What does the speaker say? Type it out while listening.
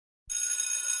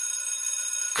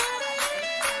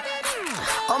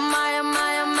my, oh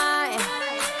my, oh my.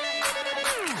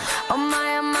 Oh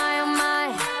my, oh my, oh my.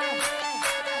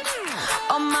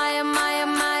 Oh my, oh my, oh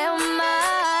my, oh my.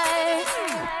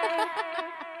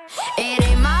 It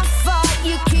ain't my fault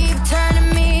you keep turning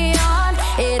me on.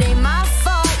 It ain't my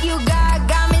fault you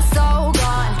got me so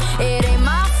gone. It ain't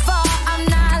my fault I'm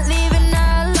not leaving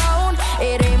alone.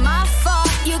 It ain't my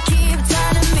fault you keep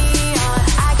turning me on.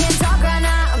 I can't talk right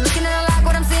now. I'm looking at like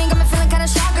what I'm seeing. Got me feeling kinda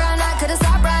shocked right now. Couldn't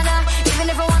stop right now. Even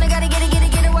if I wanna, gotta get it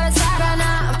where it's at right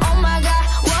now. Oh my God,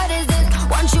 what is this?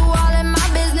 Want you all in my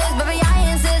business, baby,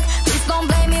 I insist. Please don't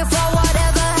blame me for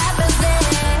whatever happens then.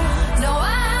 No,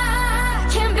 I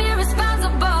can't be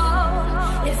responsible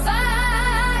if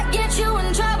I get you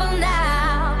in trouble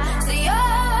now. So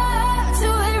you're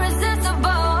too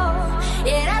irresistible,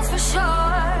 yeah, that's for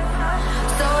sure.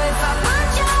 So if I put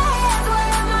your hands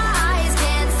where my eyes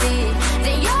can't see,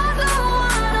 then you're the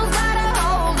one who's got a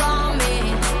hold on me.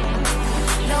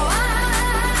 No, I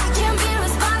can't be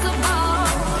responsible.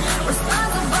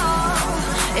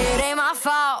 It ain't my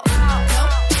fault.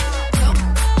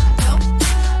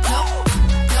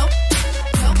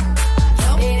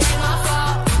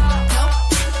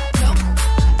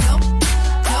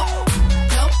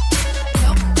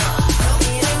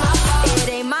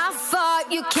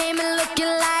 You came in looking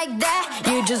like that.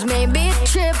 You just made me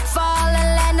trip, fall and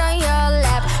land on your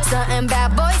lap. Something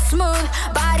bad boy smooth,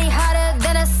 body hotter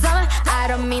than a summer. I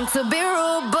don't mean to be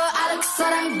rude, but I look so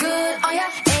damn good on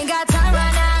ya.